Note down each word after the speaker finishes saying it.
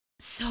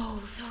So.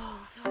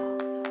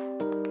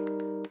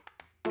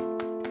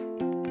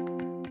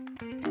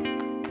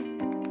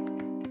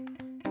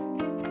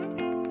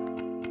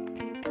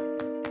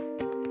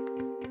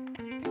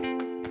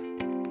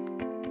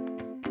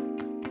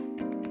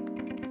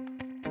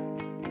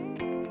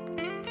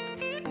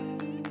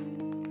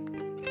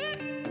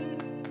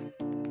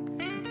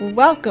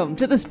 Welcome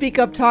to the Speak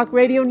Up Talk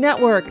Radio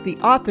Network, the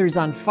Authors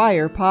on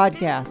Fire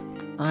podcast.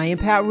 I am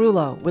Pat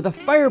Rulo with a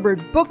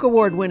Firebird Book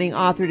Award-winning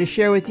author to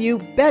share with you,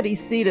 Betty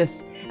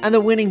Cetas, and the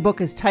winning book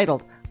is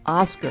titled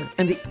Oscar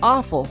and the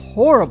Awful,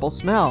 Horrible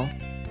Smell.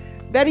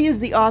 Betty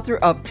is the author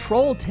of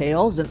Troll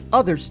Tales and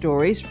Other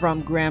Stories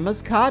from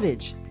Grandma's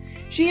Cottage.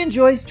 She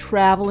enjoys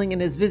traveling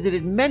and has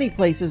visited many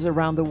places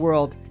around the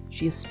world.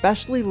 She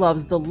especially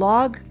loves the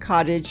log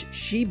cottage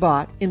she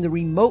bought in the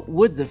remote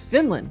woods of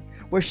Finland,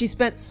 where she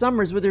spent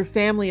summers with her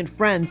family and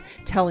friends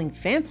telling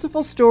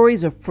fanciful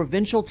stories of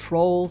provincial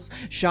trolls,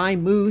 shy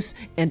moose,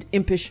 and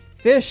impish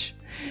fish.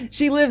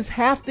 She lives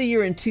half the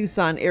year in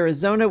Tucson,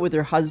 Arizona with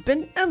her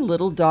husband and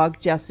little dog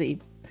Jessie.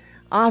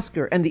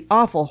 Oscar and the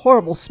Awful,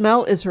 Horrible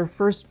Smell is her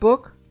first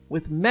book,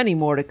 with many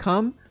more to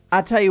come.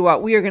 I'll tell you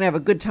what, we are going to have a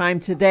good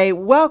time today.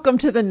 Welcome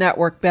to the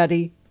network,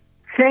 Betty.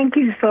 Thank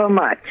you so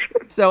much.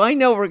 So I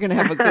know we're going to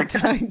have a good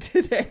time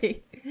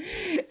today.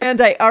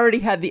 And I already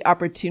had the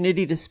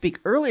opportunity to speak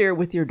earlier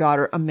with your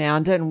daughter,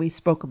 Amanda, and we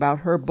spoke about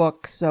her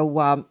book. So,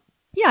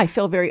 I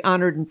feel very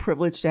honored and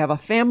privileged to have a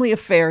family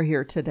affair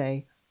here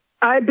today.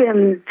 I've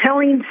been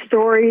telling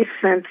stories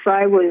since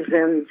I was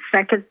in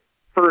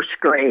first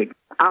grade.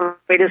 On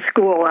the way to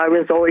school, I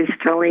was always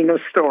telling a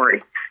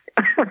story.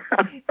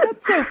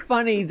 That's so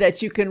funny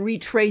that you can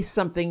retrace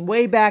something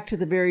way back to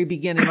the very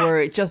beginning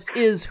where it just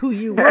is who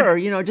you were,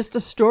 just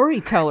a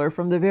storyteller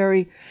from the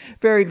very,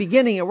 very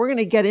beginning. And we're going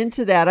to get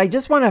into that. I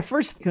just want to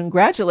first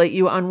congratulate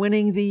you on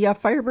winning the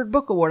Firebird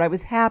Book Award. I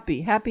was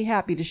happy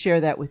to share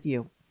that with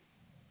you.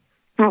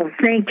 Oh,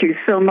 thank you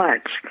so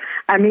much.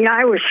 I mean,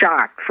 I was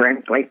shocked,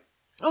 frankly.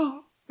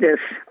 Oh. This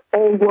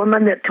old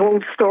woman that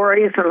told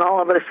stories and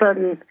all of a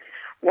sudden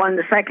won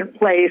the second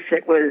place.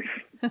 It was...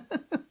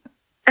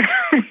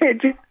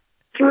 It just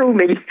threw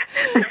me.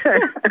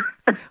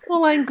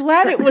 Well, I'm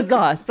glad it was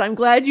us. I'm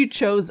glad you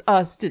chose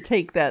us to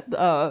take that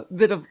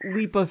bit of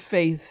leap of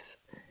faith.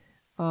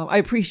 I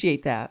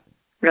appreciate that.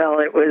 Well,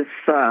 it was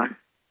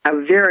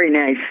a very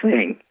nice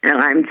thing.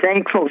 And I'm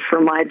thankful for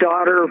my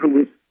daughter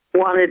who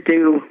wanted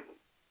to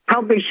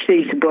publish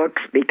these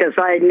books because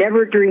I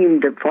never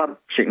dreamed of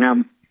publishing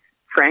them,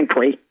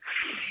 frankly.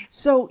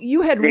 So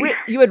you had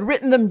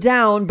written them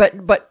down,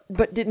 but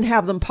didn't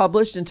have them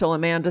published until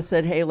Amanda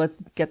said, "Hey,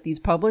 let's get these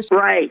published."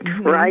 Right,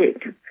 mm-hmm.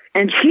 Right.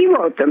 And she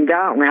wrote them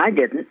down. I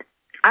didn't.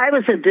 I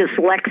was a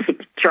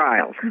dyslexic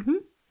child, mm-hmm.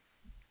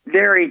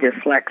 Very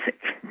dyslexic,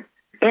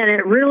 and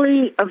it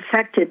really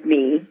affected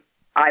me.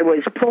 I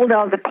was pulled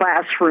out of the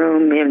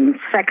classroom in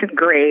second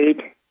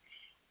grade,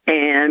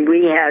 and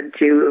we had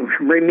to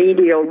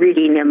remedial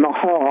reading in the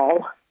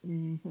hall,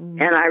 mm-hmm.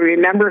 and I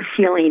remember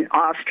feeling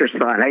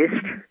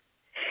ostracized.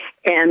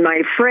 And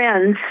my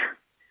friends,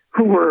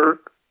 who were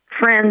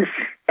friends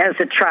as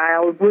a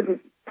child, wouldn't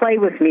play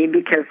with me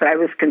because I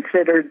was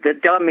considered the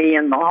dummy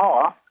in the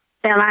hall.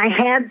 And I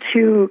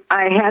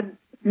had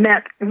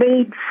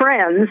made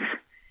friends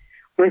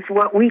with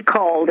what we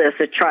called as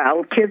a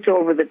child kids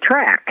over the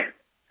track,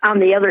 on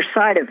the other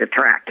side of the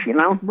track,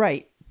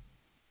 Right.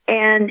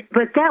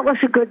 But that was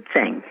a good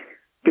thing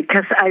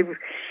because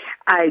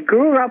I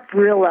grew up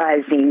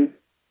realizing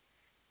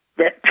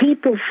that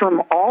people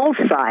from all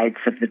sides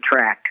of the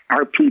track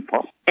are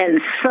people.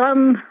 And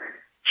some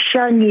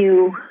shun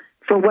you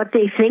for what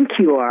they think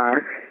you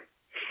are,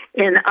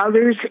 and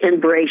others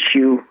embrace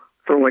you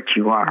for what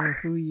you are. Or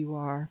who you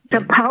are.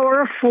 It's a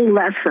powerful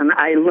lesson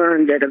I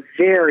learned at a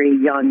very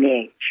young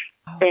age.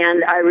 Oh.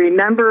 And I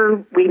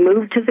remember we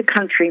moved to the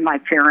country, my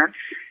parents,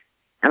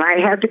 and I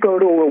had to go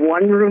to a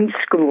one-room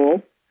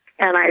school.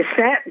 And I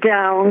sat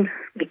down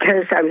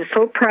because I was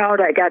so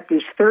proud I got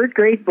these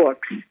third-grade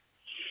books.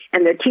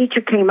 And the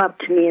teacher came up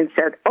to me and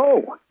said,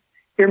 "Oh,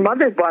 your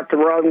mother bought the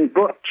wrong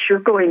books. You're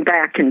going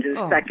back into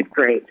second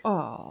grade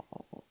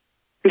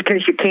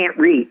because you can't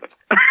read."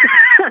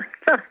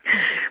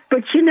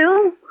 But,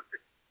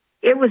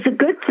 it was a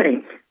good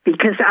thing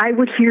because I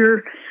would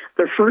hear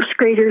the first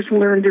graders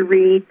learn to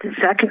read, the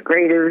second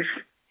graders,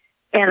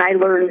 and I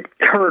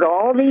heard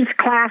all these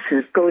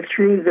classes go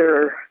through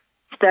their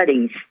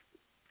studies,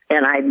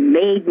 and I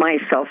made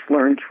myself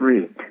learn to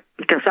read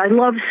because I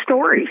love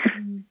stories.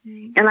 Mm-hmm.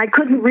 And I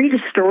couldn't read a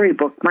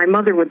storybook. My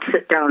mother would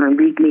sit down and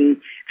read me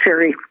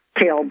fairy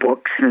tale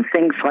books and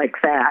things like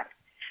that.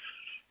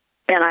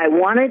 And I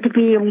wanted to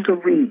be able to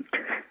read.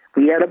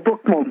 We had a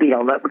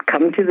bookmobile that would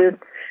come to the,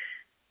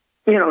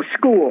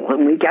 school,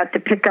 and we got to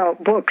pick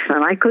out books,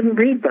 and I couldn't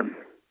read them.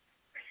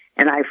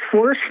 And I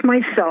forced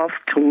myself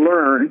to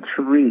learn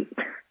to read.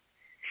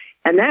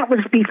 And that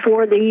was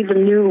before they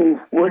even knew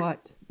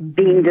what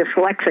being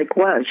dyslexic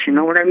was. You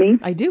know what I mean?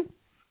 I do.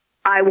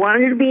 I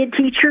wanted to be a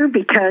teacher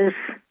because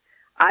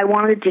I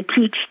wanted to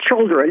teach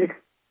children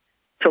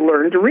to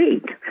learn to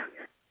read.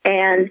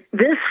 And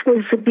this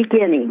was the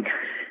beginning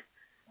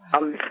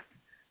of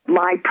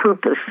my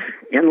purpose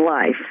in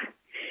life.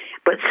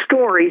 But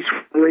stories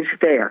was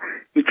there,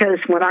 because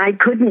when I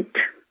couldn't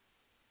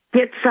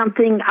get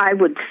something, I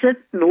would sit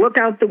and look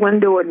out the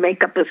window and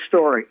make up a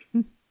story.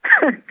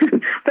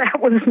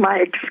 That was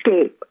my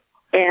escape.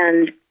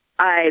 And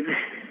I've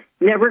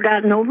never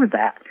gotten over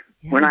that.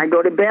 Yeah. When I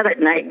go to bed at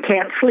night and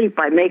can't sleep,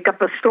 I make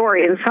up a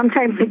story. And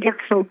sometimes it gets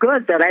so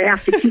good that I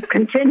have to keep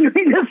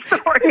continuing the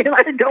story and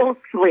I don't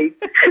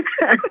sleep.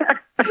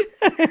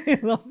 I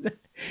love that.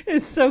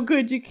 It's so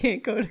good you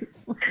can't go to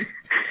sleep.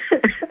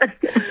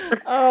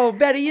 Oh,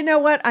 Betty, you know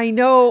what? I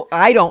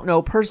don't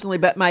know personally,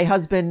 but my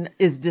husband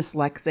is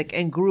dyslexic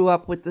and grew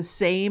up with the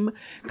same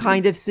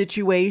kind of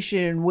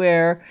situation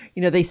where,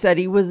 they said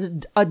he was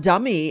a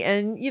dummy.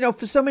 And,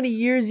 for so many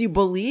years you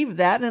believe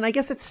that. And I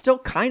guess it still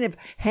kind of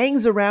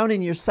hangs around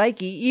in your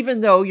psyche,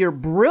 even though you're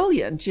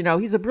brilliant.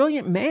 He's a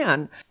brilliant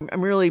man.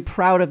 I'm really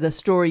proud of the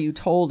story you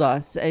told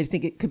us. I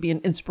think it could be an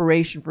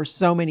inspiration for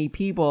so many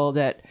people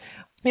that,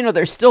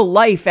 there's still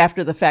life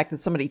after the fact that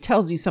somebody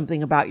tells you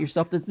something about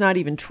yourself that's not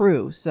even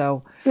true.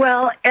 So,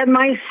 well, and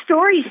my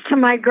stories to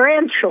my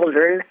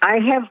grandchildren, I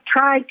have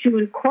tried to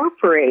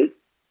incorporate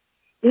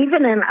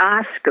even an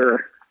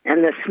Oscar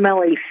and the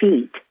smelly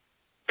feet,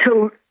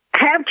 to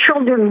have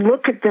children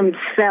look at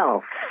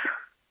themselves,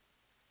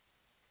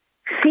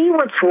 see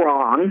what's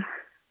wrong,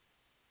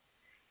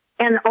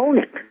 and own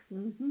it,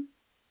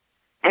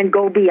 and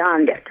go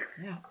beyond it.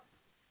 Yeah.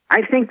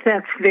 I think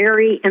that's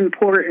very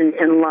important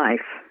in life.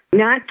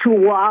 Not to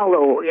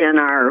wallow in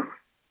our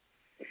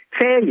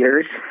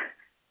failures,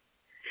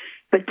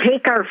 but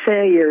take our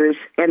failures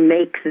and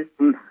make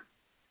them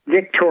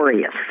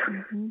victorious.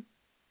 Mm-hmm.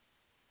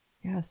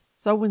 Yes,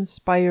 so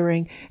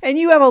inspiring. And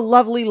you have a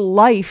lovely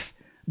life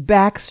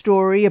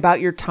backstory about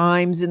your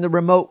times in the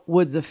remote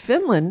woods of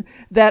Finland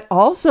that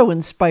also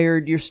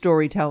inspired your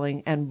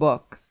storytelling and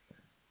books.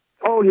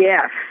 Oh,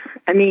 yes.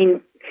 I mean,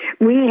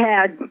 we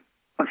had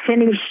a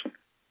Finnish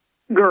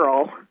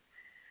girl.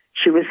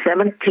 She was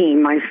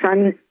 17. My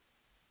son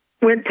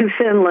went to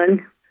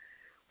Finland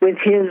with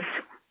his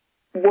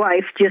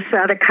wife just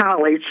out of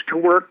college to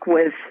work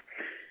with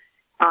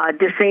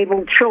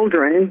disabled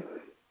children,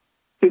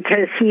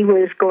 because he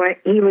was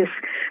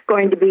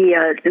going to be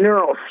a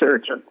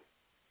neurosurgeon.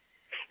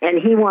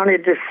 And he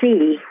wanted to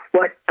see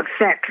what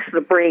effects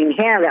the brain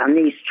had on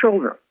these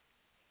children.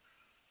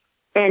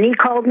 And he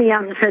called me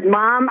up and said,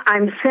 "Mom,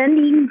 I'm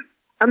sending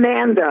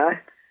Amanda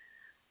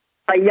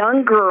a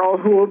young girl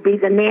who will be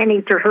the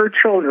nanny to her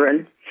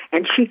children,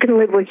 and she can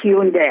live with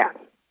you and Dad.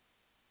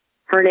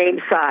 Her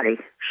name's Sadi.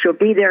 She'll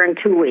be there in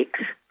 2 weeks."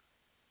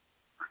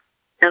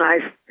 And I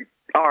said,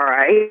 "All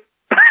right."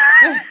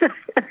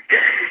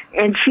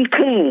 And she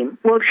came.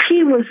 Well,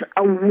 she was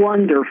a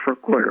wonderful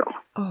girl.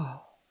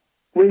 Oh.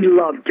 We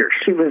loved her.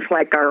 She was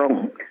like our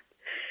own.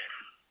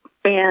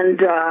 And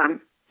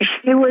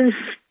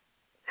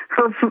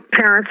her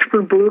parents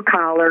were blue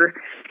collar,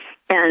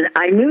 and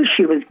I knew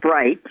she was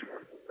bright.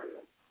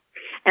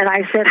 And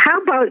I said,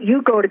 "How about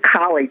you go to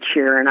college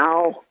here, and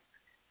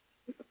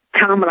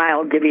Tom and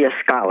I'll give you a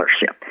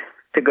scholarship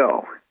to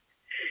go."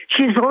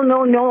 She said, "Oh,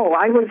 no,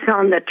 I was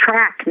on the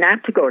track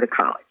not to go to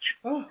college."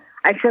 Oh.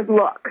 I said,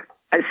 "Look,"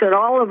 I said,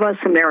 "all of us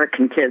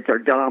American kids are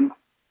dumb.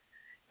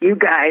 You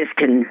guys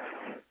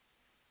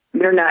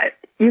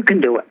you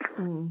can do it."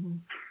 Mm-hmm.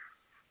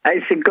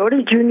 I said, "Go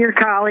to junior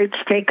college,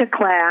 take a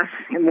class,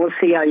 and we'll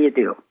see how you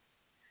do."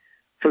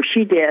 So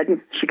she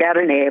did. She got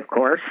an A, of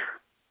course.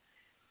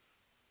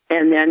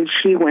 And then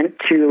she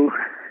went through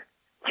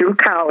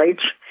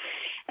college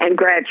and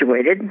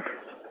graduated,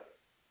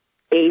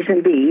 A's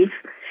and B's.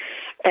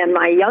 And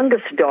my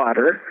youngest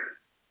daughter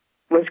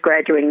was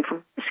graduating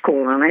from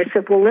school. And I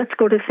said, "Well, let's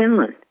go to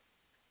Finland.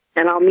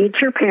 And I'll meet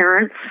your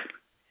parents,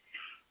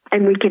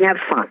 and we can have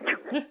fun."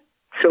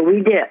 So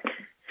we did.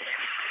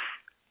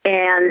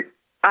 And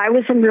I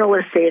was in real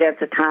estate at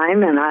the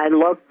time, and I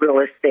loved real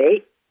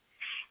estate.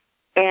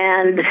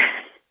 And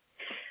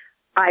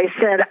I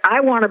said,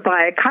 "I want to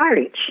buy a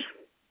cottage."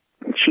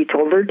 And she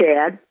told her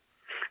dad.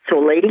 So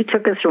a lady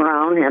took us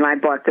around, and I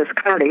bought this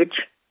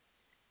cottage.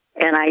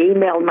 And I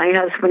emailed my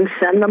husband,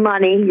 "Send the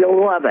money,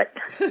 you'll love it."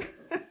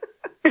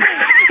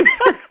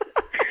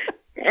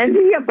 And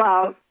he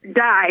about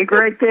died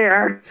right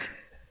there.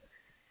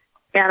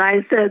 And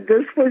I said,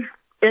 "This was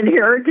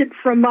inherited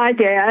from my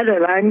dad,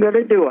 and I'm going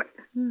to do it."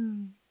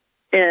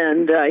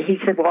 And he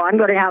said, "Well, I'm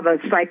going to have a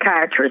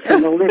psychiatrist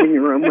in the living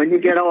room when you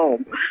get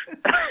home."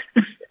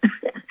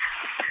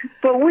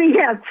 But we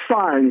had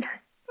fun.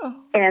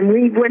 And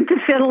we went to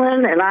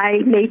Finland, and I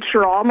made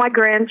sure all my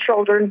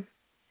grandchildren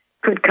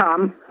could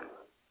come.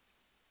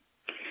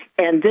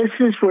 And this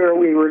is where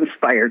we were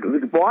inspired. We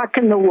would walk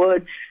in the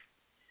woods.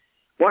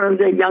 One of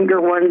the younger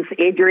ones,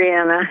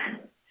 Adriana,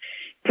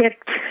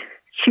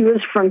 she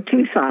was from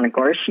Tucson, of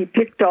course. She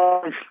picked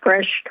all these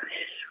fresh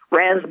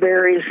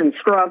raspberries and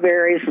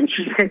strawberries, and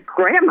she said,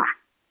 "Grandma,"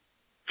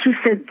 she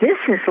said, "this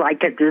is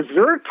like a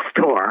dessert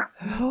store,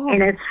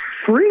 and it's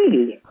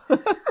free."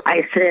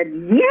 I said,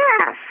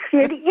 yes,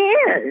 it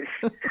is.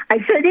 I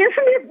said,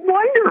 isn't it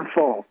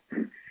wonderful?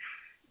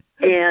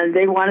 And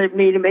they wanted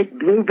me to make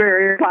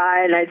blueberry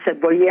pie, and I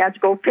said, well, you have to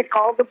go pick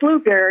all the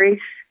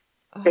blueberries.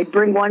 They'd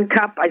bring 1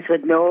 cup. I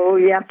said, no,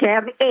 you have to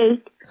have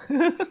 8.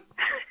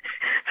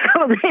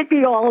 So they'd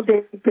be all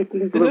day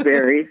picking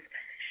blueberries,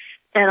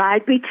 and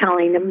I'd be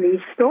telling them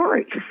these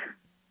stories.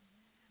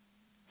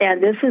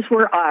 And this is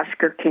where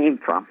Oscar came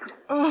from.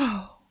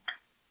 Oh,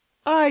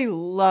 I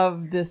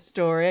love this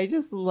story. I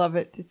just love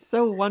it. It's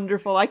so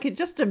wonderful. I could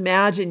just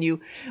imagine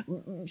you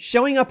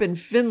showing up in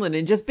Finland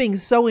and just being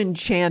so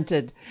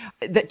enchanted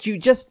that you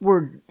just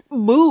were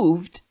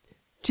moved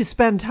to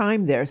spend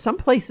time there. Some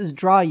places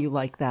draw you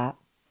like that.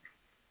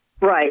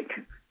 Right.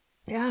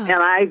 Yeah.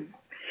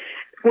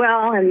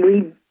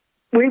 And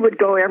we would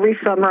go every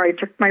summer. I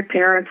took my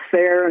parents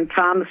there and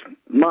Tom's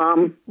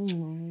mom.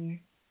 Mm.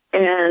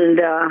 And,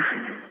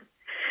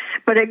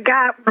 but it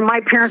got,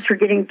 my parents were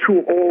getting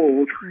too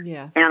old.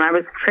 Yes. And I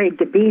was afraid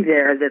to be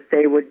there that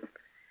they would,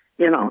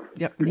 and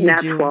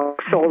that's why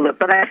I sold it.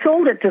 But I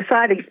sold it to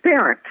Sadie's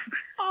parents.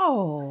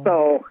 Oh.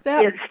 So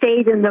it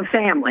stayed in the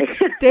family.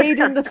 Stayed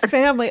in the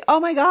family. Oh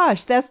my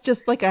gosh. That's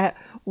just like a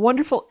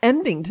wonderful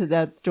ending to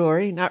that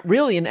story. Not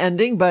really an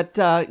ending, but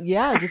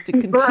just a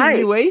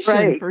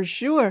continuation for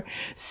sure.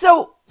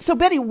 So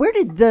Betty, where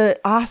did the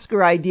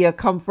Oscar idea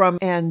come from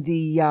and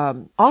the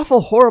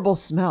awful, horrible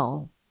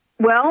smell?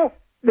 Well,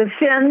 the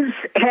Finns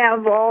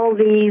have all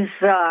these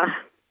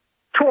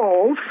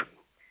trolls,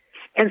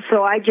 and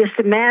so I just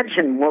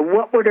imagined, well,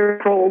 what would a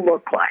troll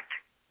look like?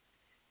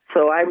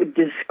 So I would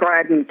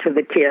describe him to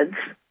the kids,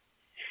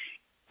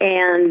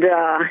 and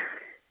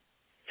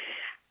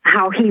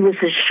how he was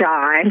a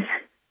shy,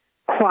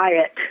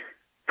 quiet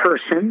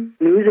person,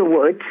 knew the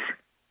woods,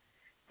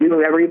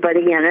 knew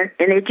everybody in it,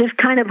 and it just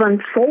kind of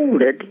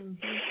unfolded. Mm-hmm.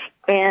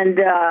 And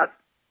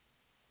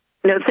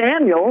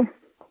Nathaniel,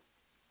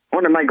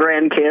 one of my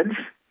grandkids,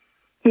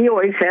 he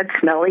always had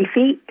smelly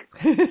feet,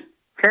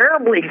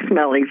 terribly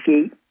smelly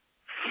feet.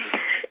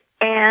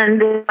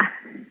 And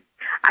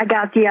I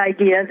got the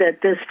idea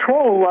that this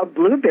troll loved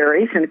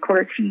blueberries, and of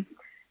course he'd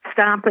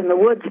stomp in the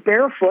woods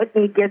barefoot,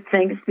 and he'd get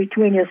things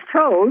between his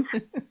toes,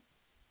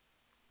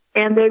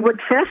 and they would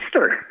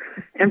fester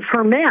and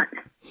ferment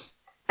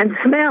and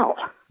smell.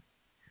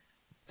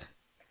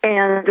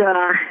 And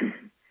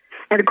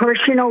of course,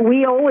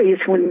 we always,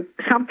 when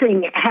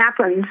something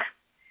happens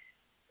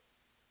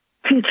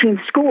teaching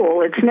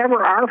school, it's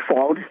never our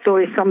fault. It's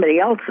always somebody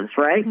else's,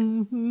 right?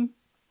 Mm-hmm.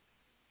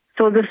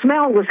 So the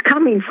smell was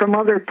coming from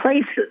other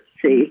places,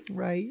 see?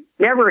 Right.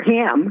 Never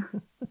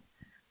him.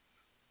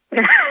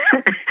 And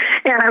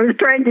I was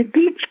trying to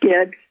teach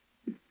kids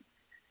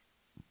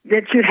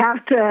that you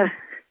have to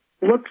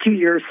look to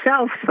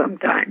yourself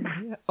sometimes.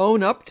 Yeah,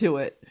 own up to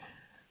it.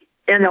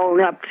 And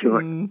own up to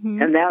it.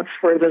 Mm-hmm. And that's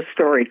where the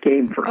story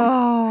came from.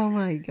 Oh,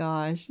 my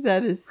gosh.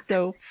 That is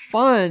so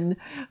fun.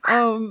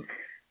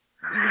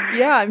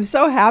 Yeah, I'm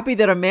so happy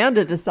that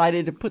Amanda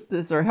decided to put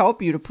this, or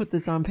help you to put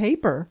this on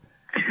paper.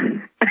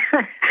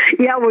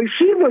 Yeah, well,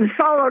 she was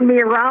following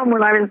me around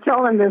when I was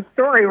telling this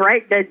story,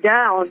 writing it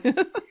down.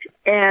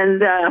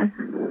 And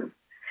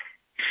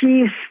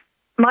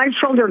my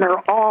children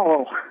are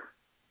all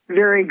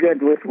very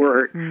good with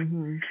words.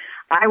 Mm-hmm.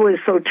 I was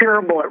so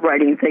terrible at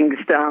writing things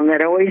down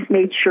that I always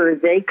made sure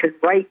they could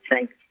write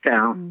things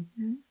down.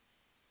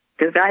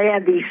 Because I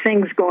had these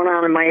things going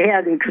on in my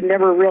head and could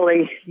never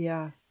really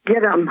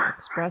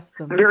express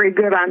them very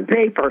good on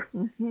paper.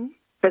 Mm-hmm.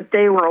 But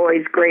they were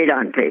always great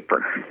on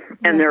paper.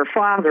 And their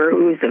father,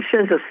 who's a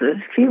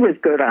physicist, he was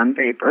good on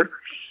paper.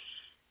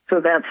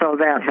 So that's how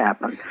that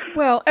happened.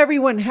 Well,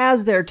 everyone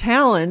has their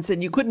talents,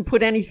 and you couldn't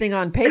put anything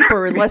on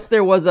paper unless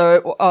there was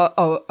a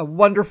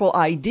wonderful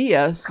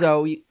idea.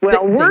 So,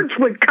 words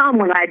would come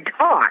when I'd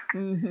talk.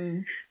 Mm-hmm.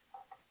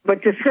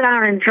 But to sit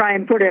down and try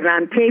and put it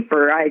on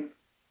paper, I'd,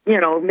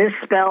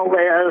 misspell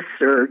this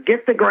or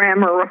get the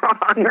grammar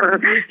wrong or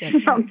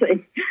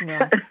something.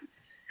 Well,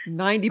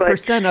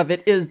 90% of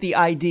it is the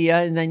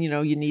idea, and then,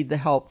 you need the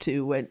help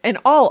too. And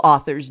all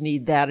authors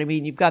need that. I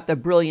mean, you've got the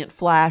brilliant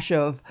flash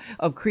of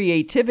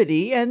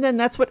creativity, and then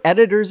that's what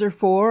editors are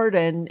for,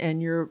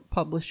 and your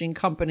publishing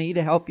company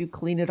to help you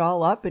clean it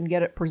all up and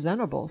get it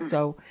presentable.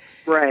 So,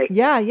 right.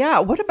 Yeah.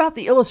 What about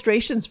the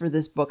illustrations for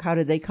this book? How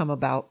did they come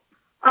about?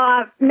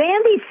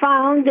 Mandy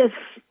found this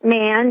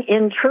man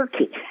in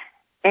Turkey,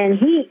 and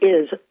he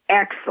is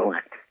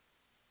excellent.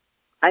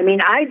 I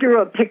mean, I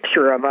drew a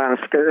picture of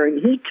Oscar,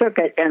 and he took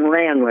it and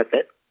ran with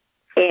it.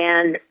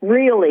 And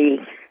really,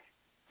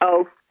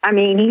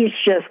 he's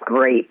just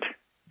great,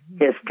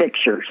 his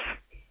pictures.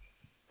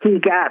 He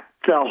got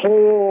the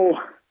whole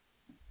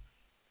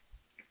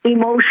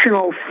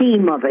emotional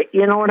theme of it,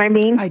 you know what I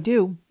mean? I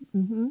do.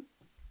 Mm-hmm.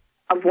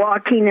 Of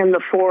walking in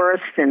the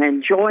forest and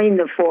enjoying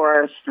the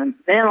forest, and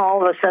then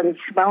all of a sudden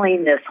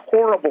smelling this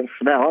horrible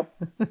smell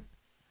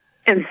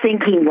and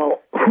thinking,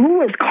 well,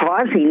 who is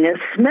causing this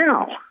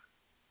smell?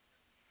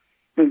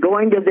 And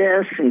going to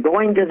this and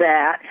going to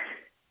that.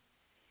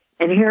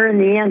 And here in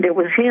the end, it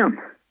was him.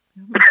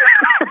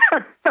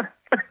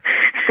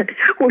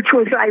 which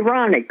was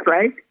ironic,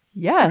 right?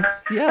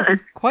 Yes,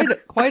 yes.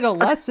 Quite a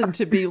lesson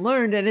to be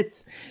learned. And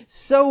it's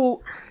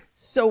so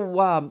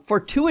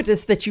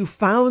fortuitous that you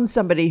found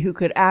somebody who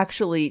could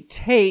actually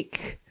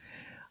take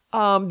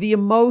the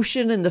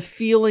emotion and the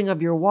feeling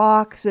of your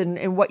walks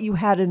and what you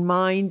had in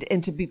mind,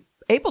 and to be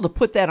able to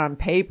put that on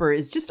paper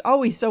is just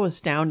always so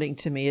astounding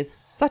to me. It's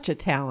such a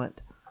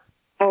talent.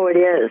 Oh, it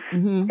is.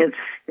 Mm-hmm.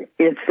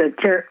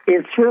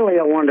 It's really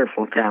a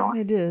wonderful talent.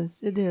 It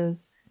is. It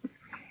is.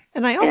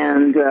 And I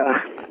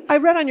I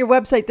read on your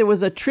website there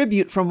was a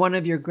tribute from one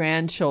of your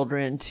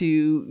grandchildren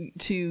to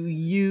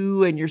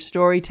you and your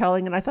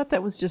storytelling, and I thought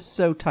that was just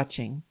so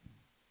touching.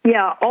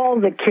 Yeah,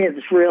 all the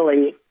kids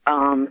really.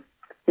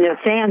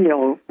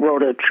 Nathaniel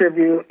wrote a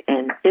tribute,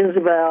 and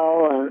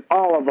Isabel, and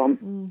all of them.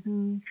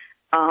 Mm-hmm.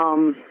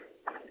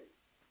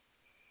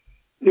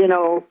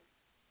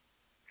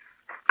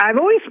 I've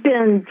always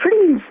been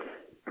pretty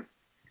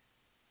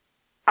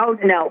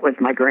out and out with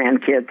my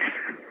grandkids,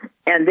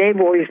 and they've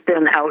always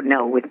been out and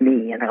out with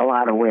me in a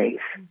lot of ways.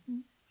 Mm-hmm.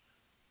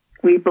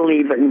 We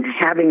believe in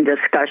having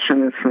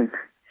discussions and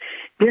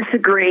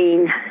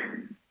disagreeing,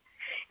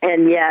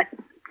 and yet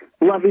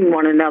loving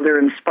one another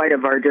in spite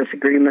of our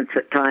disagreements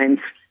at times,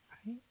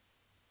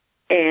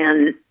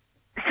 and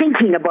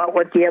thinking about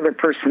what the other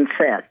person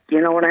said.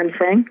 You know what I'm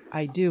saying?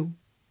 I do.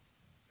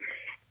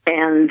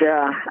 And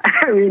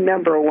I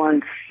remember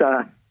once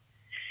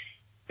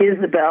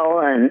Isabel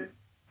and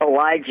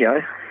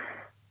Elijah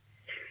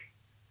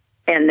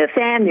and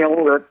Nathaniel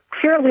were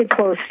fairly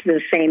close to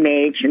the same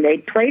age, and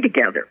they'd play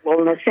together.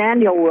 Well,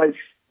 Nathaniel was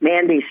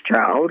Mandy's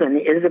child,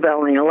 and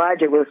Isabel and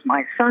Elijah was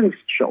my son's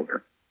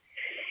children.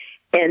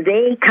 And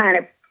they kind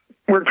of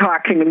were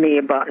talking to me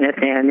about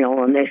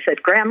Nathaniel, and they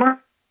said, Grandma,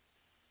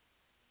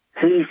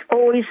 he's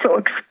always so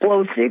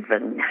explosive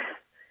and,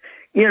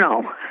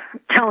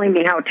 telling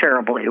me how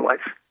terrible he was.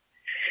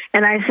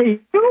 And I said,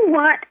 you know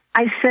what?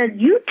 I said,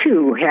 you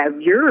two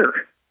have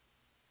your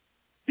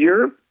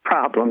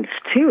problems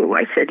too.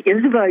 I said,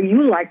 Isabel,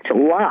 you like to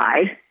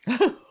lie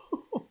to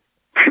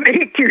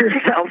make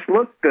yourself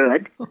look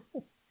good.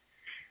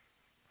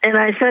 And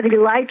I said,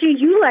 Elijah,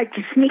 you like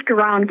to sneak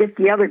around, get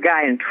the other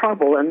guy in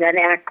trouble, and then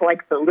act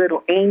like the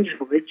little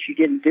angel that you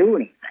didn't do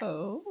anything.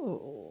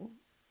 Oh.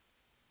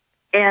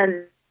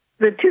 And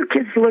the two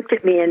kids looked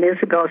at me, and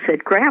Isabel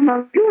said,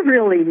 Grandma, you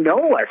really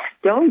know us,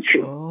 don't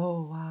you?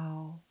 Oh,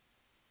 wow.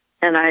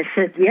 And I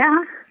said,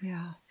 yeah.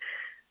 Yes.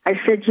 I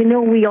said,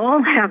 we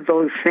all have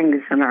those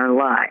things in our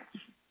lives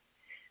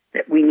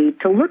that we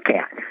need to look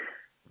at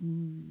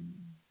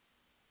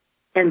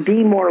and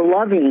be more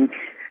loving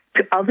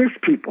to other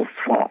people's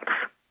faults.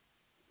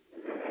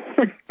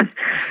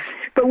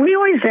 But we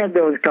always had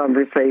those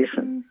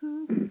conversations.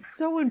 Mm-hmm.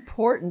 So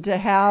important to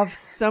have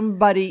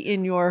somebody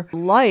in your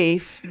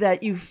life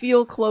that you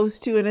feel close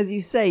to. And as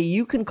you say,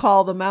 you can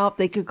call them out,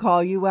 they could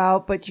call you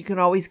out, but you can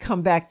always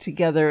come back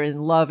together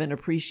and love and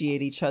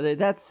appreciate each other.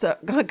 That's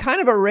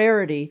kind of a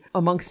rarity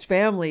amongst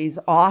families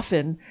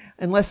often,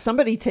 unless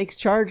somebody takes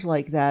charge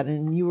like that.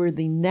 And you were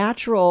the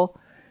natural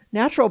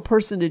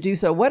person to do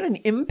so. What an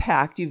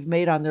impact you've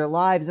made on their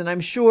lives. And I'm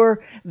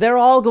sure they're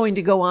all going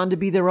to go on to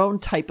be their own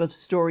type of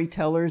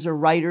storytellers or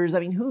writers. I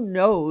mean, who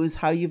knows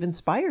how you've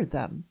inspired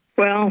them?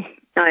 Well,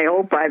 I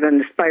hope I've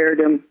inspired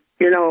them.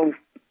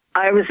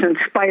 I was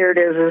inspired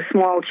as a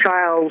small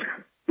child.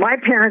 My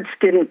parents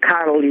didn't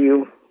coddle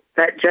you.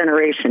 That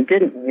generation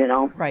didn't,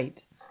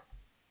 Right.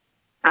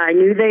 I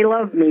knew they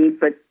loved me,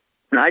 but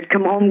I'd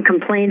come home and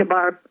complain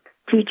about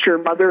a teacher.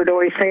 Mother would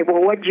always say,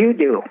 well, what'd you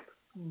do?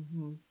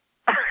 Mm-hmm.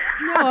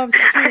 No, it's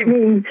true. I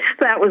mean,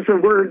 that was the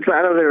words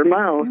out of their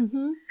mouth.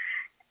 Mm-hmm.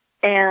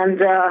 And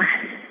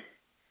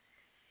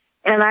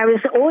I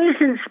was always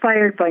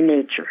inspired by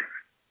nature.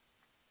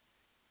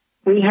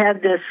 We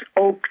had this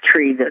oak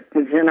tree that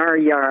was in our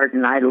yard,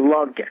 and I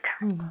loved it.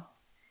 Mm-hmm.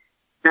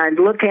 And I'd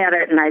look at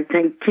it, and I'd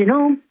think,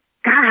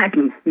 God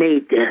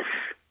made this.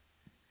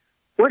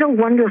 What a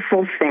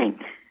wonderful thing.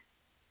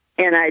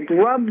 And I'd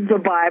rub the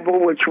Bible,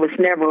 which was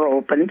never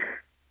opened,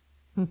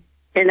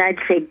 and I'd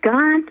say,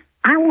 God,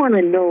 I want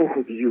to know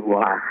who you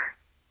are.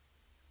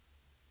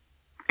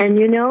 And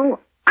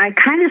I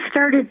kind of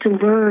started to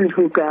learn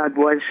who God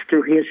was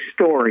through his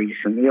stories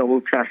in the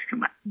Old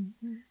Testament.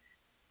 Mm-hmm.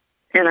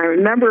 And I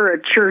remember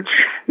a church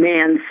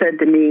man said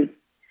to me,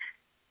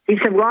 he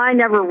said, well, I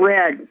never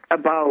read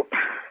about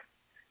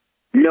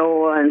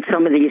Noah and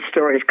some of these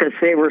stories because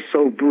they were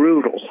so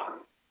brutal.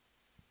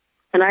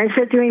 And I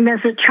said to him,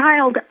 as a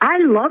child, I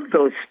loved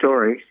those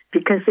stories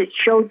because it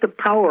showed the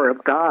power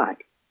of God.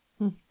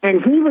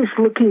 And he was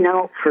looking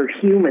out for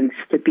humans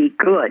to be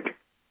good,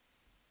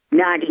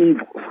 not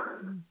evil.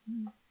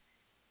 Mm-hmm.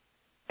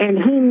 And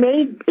he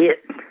made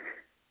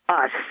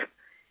us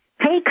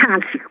pay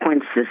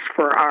consequences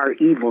for our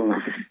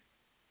evilness.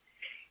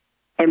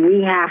 And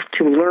we have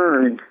to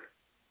learn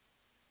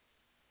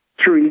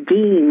to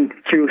redeem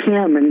through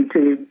him and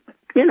to,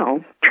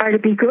 try to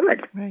be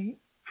good. Right,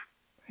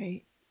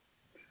 right.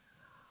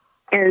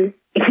 And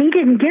he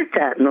didn't get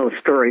that in those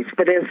stories,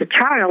 but as a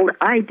child,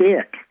 I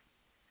did.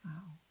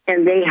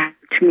 And they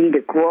helped me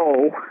to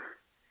grow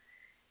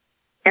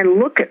and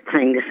look at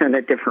things in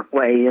a different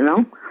way, you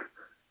know?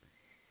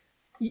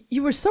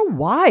 You were so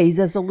wise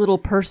as a little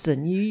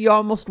person. You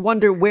almost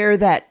wonder where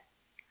that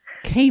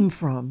came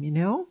from, you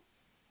know?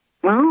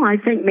 Well, I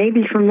think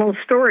maybe from those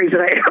stories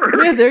I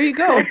heard. Yeah, there you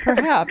go.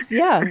 Perhaps.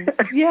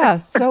 Yes. Yeah.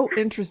 So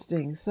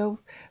interesting. So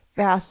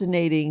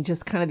fascinating.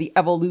 Just kind of the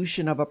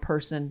evolution of a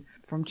person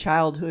from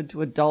childhood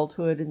to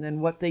adulthood, and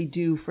then what they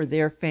do for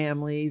their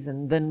families,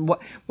 and then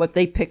what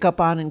they pick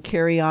up on and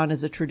carry on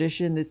as a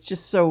tradition. It's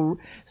just so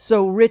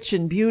rich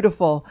and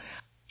beautiful.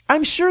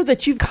 I'm sure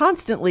that you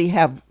constantly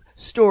have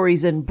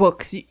stories and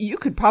books. You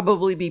could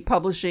probably be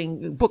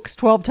publishing books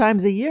 12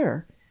 times a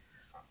year.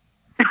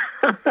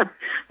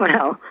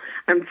 Well,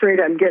 I'm afraid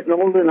I'm getting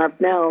old enough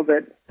now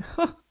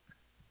that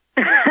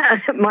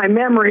my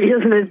memory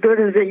isn't as good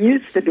as it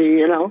used to be,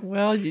 you know.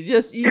 Well,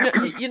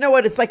 you know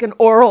what? It's like an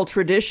oral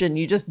tradition.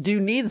 You just do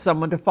need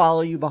someone to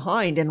follow you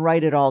behind and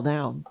write it all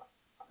down.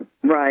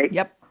 Right.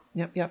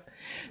 Yep.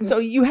 So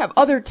you have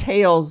other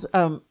tales.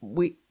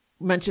 We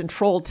mentioned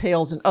troll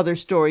tales and other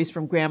stories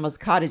from Grandma's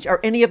Cottage. Are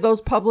any of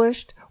those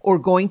published or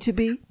going to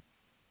be?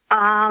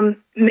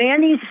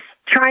 Manny's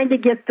trying to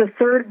get the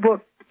third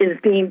book is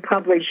being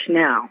published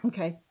now.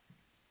 Okay.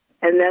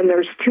 And then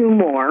there's three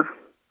more,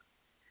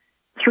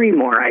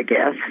 I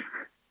guess.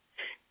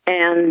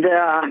 And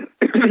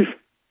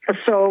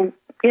so,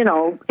 you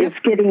know, it's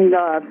getting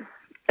the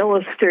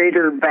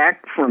illustrator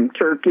back from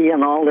Turkey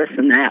and all this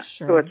and that.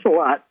 Sure. So it's a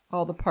lot.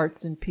 All the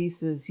parts and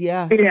pieces,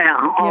 yes. Yeah,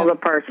 all the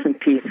parts and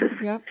pieces.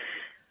 Yep.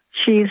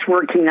 She's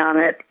working on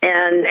it.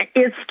 And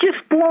it's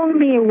just blown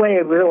me away,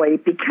 really,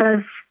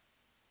 because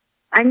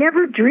I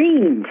never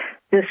dreamed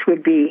this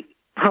would be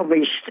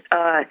published.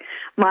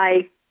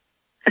 My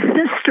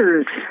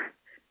sister's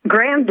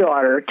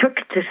granddaughter took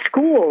it to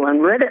school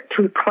and read it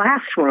to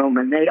classroom,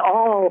 and they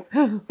all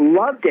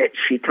loved it,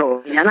 she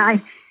told me. And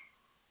I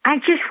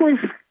just was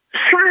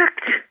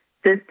shocked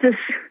that this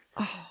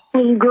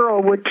little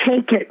girl would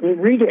take it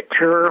and read it to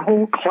her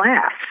whole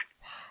class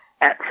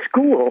at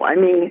school. I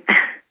mean,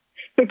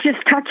 it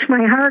just touched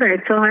my heart.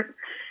 I thought,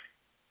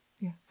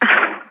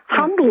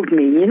 humbled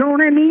me. You know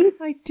what I mean?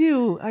 I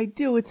do.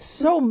 It's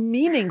so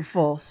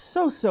meaningful.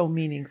 So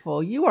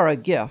meaningful. You are a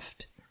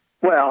gift.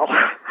 Well,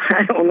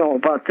 I don't know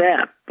about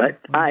that, but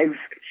I've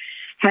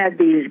had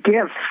these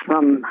gifts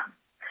from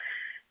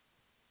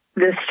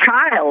this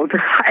child.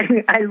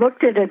 I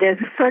looked at it as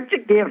such a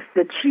gift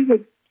that she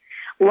would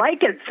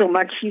like it so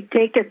much she'd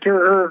take it to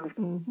her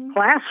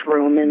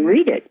classroom and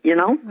read it, you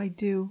know? I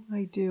do.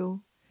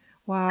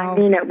 Wow. I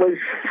mean,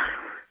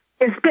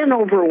 it's been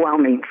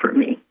overwhelming for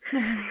me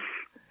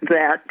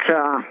that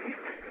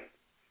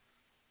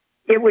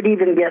it would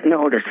even get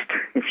noticed,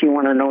 if you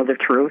want to know the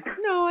truth.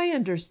 No, I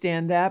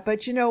understand that.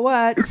 But you know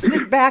what?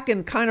 Sit back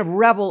and kind of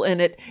revel in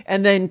it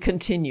and then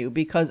continue,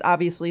 because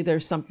obviously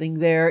there's something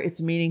there.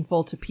 It's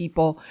meaningful to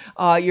people.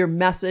 Your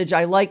message,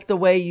 I like the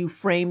way you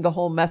frame the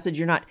whole message.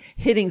 You're not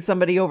hitting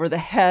somebody over the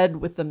head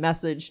with the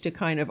message to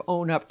kind of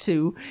own up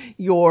to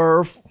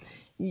your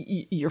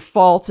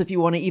faults, if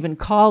you want to even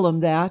call them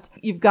that.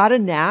 You've got a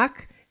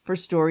knack for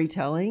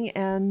storytelling,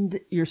 and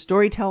your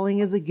storytelling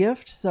is a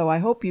gift. So I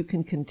hope you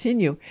can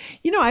continue.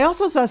 You know, I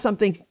also saw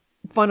something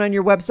fun on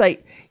your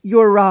website,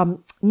 your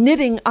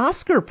knitting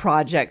Oscar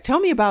project.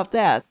 Tell me about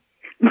that.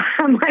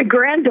 My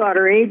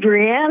granddaughter,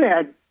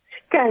 Adriana,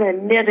 kind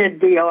of knitted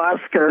the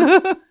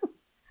Oscar,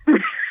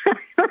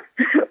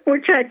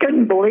 which I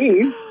couldn't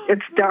believe.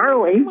 It's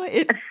darling.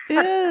 It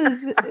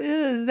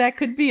is. That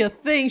could be a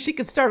thing. She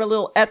could start a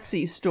little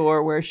Etsy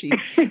store where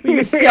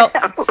you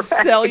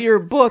sell your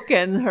book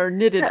and her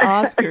knitted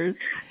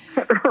Oscars.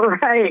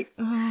 Right.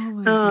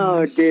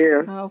 Oh,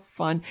 dear. How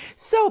fun.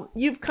 So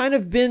you've kind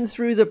of been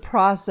through the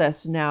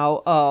process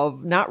now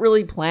of not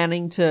really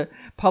planning to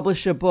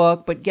publish a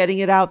book, but getting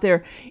it out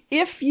there.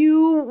 If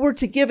you were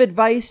to give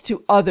advice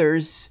to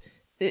others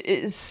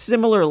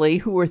similarly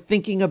who were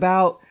thinking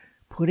about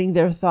putting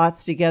their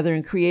thoughts together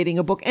and creating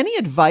a book, any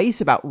advice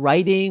about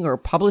writing or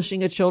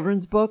publishing a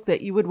children's book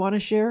that you would want to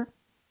share?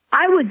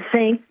 I would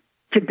think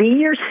to be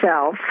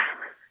yourself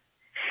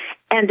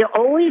and to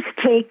always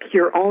take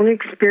your own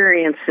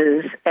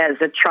experiences as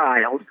a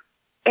child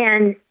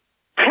and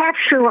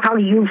capture how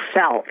you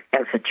felt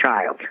as a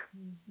child,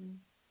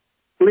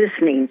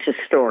 listening to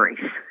stories,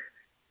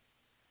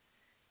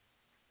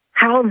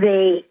 how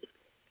they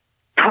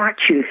taught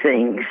you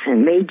things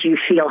and made you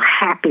feel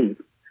happy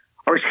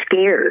or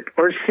scared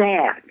or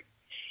sad,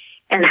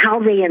 and how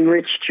they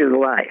enriched your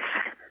life.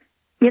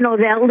 You know,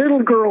 that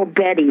little girl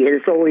Betty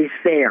is always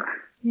there.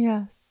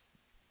 Yes.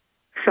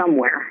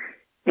 Somewhere.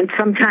 And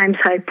sometimes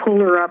I pull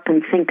her up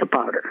and think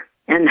about her,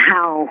 and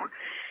how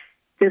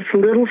this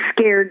little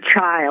scared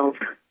child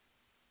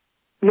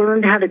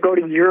learned how to go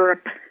to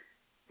Europe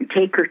and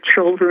take her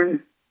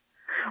children,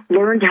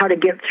 learned how to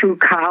get through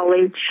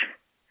college,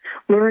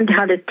 learned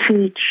how to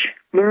teach,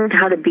 learned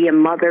how to be a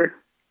mother,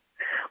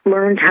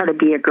 learned how to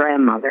be a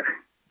grandmother.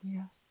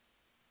 Yes.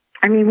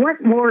 I mean,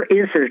 what more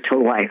is there to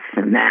life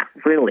than that,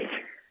 really?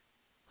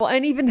 Well,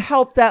 and even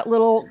help that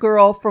little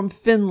girl from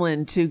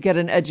Finland to get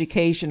an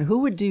education. Who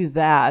would do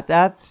that?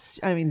 That's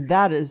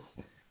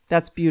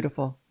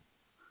beautiful.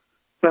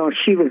 Well,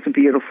 she was a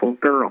beautiful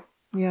girl.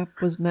 Yeah,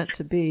 was meant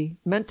to be.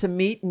 Meant to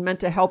meet and meant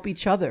to help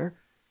each other.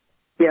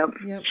 Yep.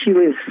 She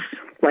was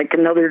like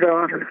another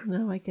daughter.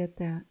 No, I get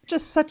that.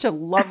 Just such a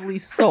lovely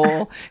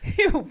soul.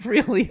 You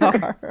really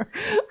are.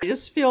 I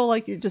just feel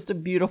like you're just a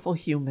beautiful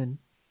human.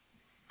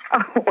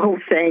 Oh,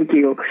 thank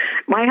you.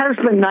 My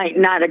husband might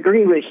not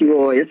agree with you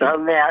always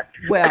on that.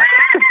 Well,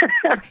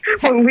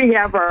 when we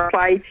have our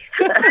fights.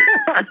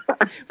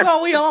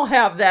 Well, we all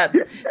have that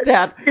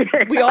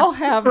we all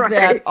have right.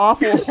 that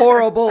awful,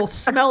 horrible,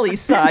 smelly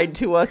side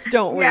to us,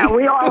 don't we? Yeah,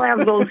 we all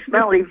have those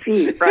smelly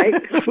feet, right?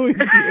 We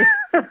do.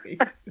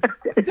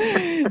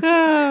 Oh,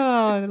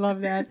 I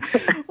love that.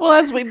 Well,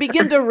 as we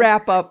begin to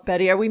wrap up,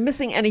 Betty, are we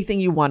missing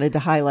anything you wanted to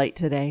highlight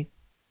today?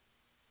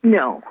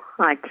 No,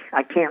 I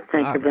can't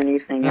think of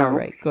anything else. All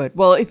right, good.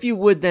 Well, if you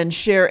would then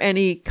share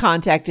any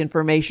contact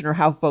information or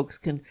how folks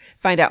can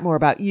find out more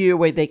about you,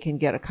 where they can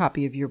get a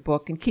copy of your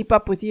book and keep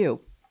up with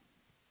you.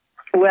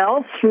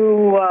 Well,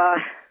 through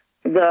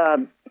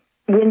the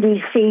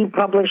Windy Sea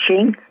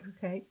Publishing.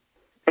 Okay.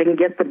 I can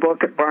get the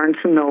book at Barnes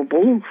 &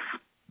 Noble.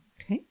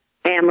 Okay.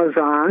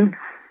 Amazon.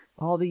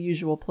 All the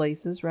usual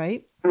places,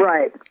 right?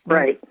 Right.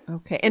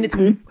 Okay. And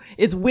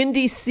it's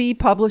Windy Sea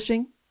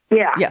Publishing?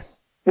 Yeah.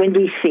 Yes.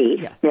 Windy Sea.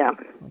 Yes. Yeah.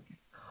 Okay.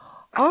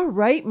 All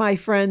right, my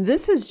friend.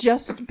 This has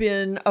just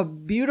been a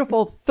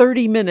beautiful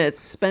 30 minutes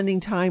spending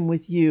time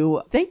with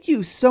you. Thank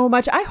you so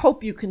much. I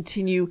hope you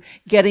continue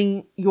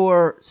getting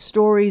your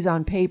stories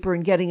on paper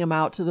and getting them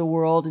out to the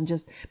world and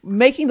just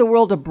making the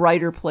world a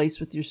brighter place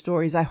with your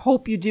stories. I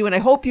hope you do, and I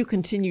hope you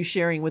continue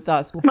sharing with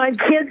us. My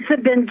kids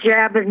have been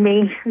jabbing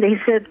me. They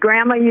said,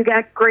 Grandma, you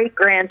got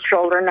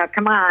great-grandchildren. Now,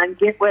 come on,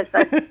 get with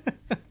it.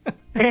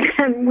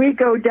 And we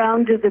go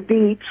down to the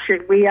beach,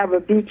 and we have a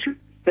beach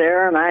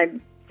there, and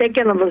I'm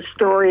thinking of a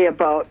story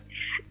about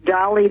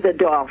Dolly the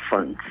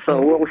dolphin,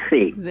 so we'll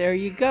see. There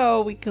you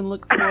go. We can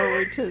look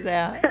forward to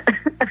that.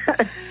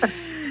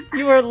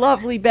 You are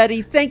lovely,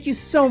 Betty. Thank you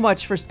so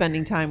much for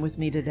spending time with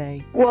me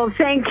today. Well,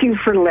 thank you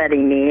for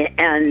letting me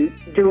and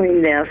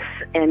doing this,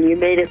 and you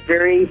made it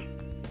very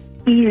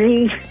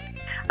easy.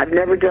 I've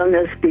never done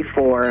this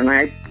before, and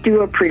I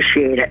do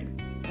appreciate it.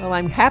 Well,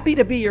 I'm happy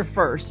to be your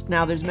first.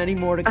 Now there's many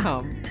more to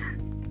come.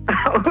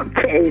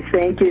 Okay,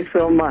 thank you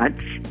so much.